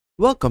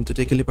Welcome to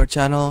TechLeaper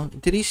channel.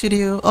 In today's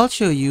video, I'll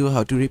show you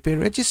how to repair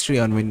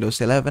Registry on Windows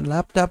 11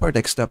 laptop or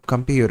desktop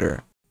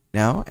computer.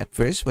 Now, at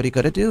first, what you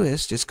gotta do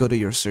is just go to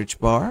your search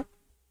bar,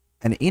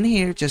 and in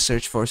here, just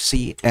search for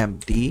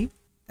CMD,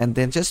 and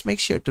then just make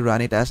sure to run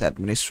it as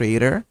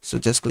administrator. So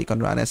just click on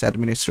Run as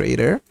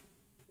Administrator.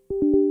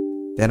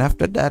 Then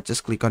after that,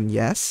 just click on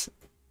Yes.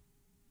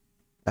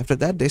 After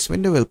that, this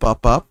window will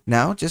pop up.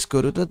 Now, just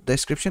go to the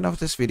description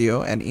of this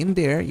video, and in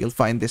there, you'll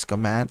find these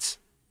commands.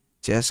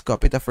 Just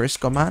copy the first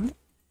command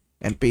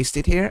and paste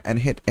it here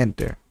and hit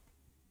enter.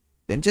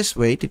 Then just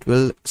wait, it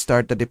will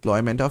start the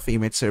deployment of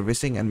image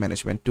servicing and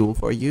management tool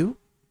for you.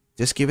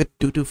 Just give it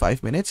 2 to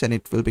 5 minutes and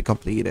it will be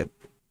completed.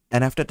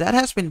 And after that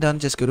has been done,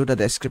 just go to the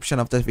description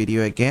of the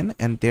video again,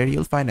 and there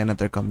you'll find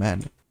another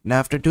command. Now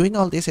after doing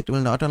all this, it will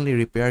not only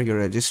repair your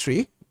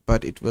registry,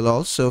 but it will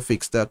also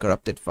fix the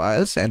corrupted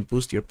files and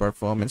boost your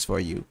performance for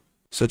you.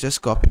 So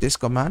just copy this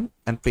command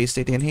and paste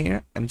it in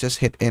here and just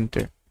hit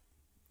enter.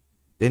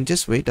 Then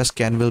just wait, a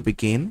scan will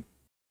begin.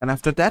 And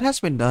after that has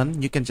been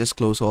done, you can just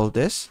close all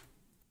this.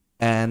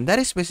 And that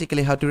is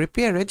basically how to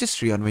repair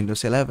Registry on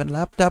Windows 11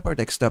 laptop or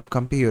desktop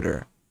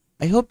computer.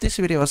 I hope this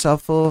video was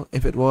helpful.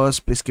 If it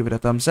was, please give it a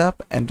thumbs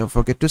up and don't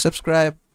forget to subscribe.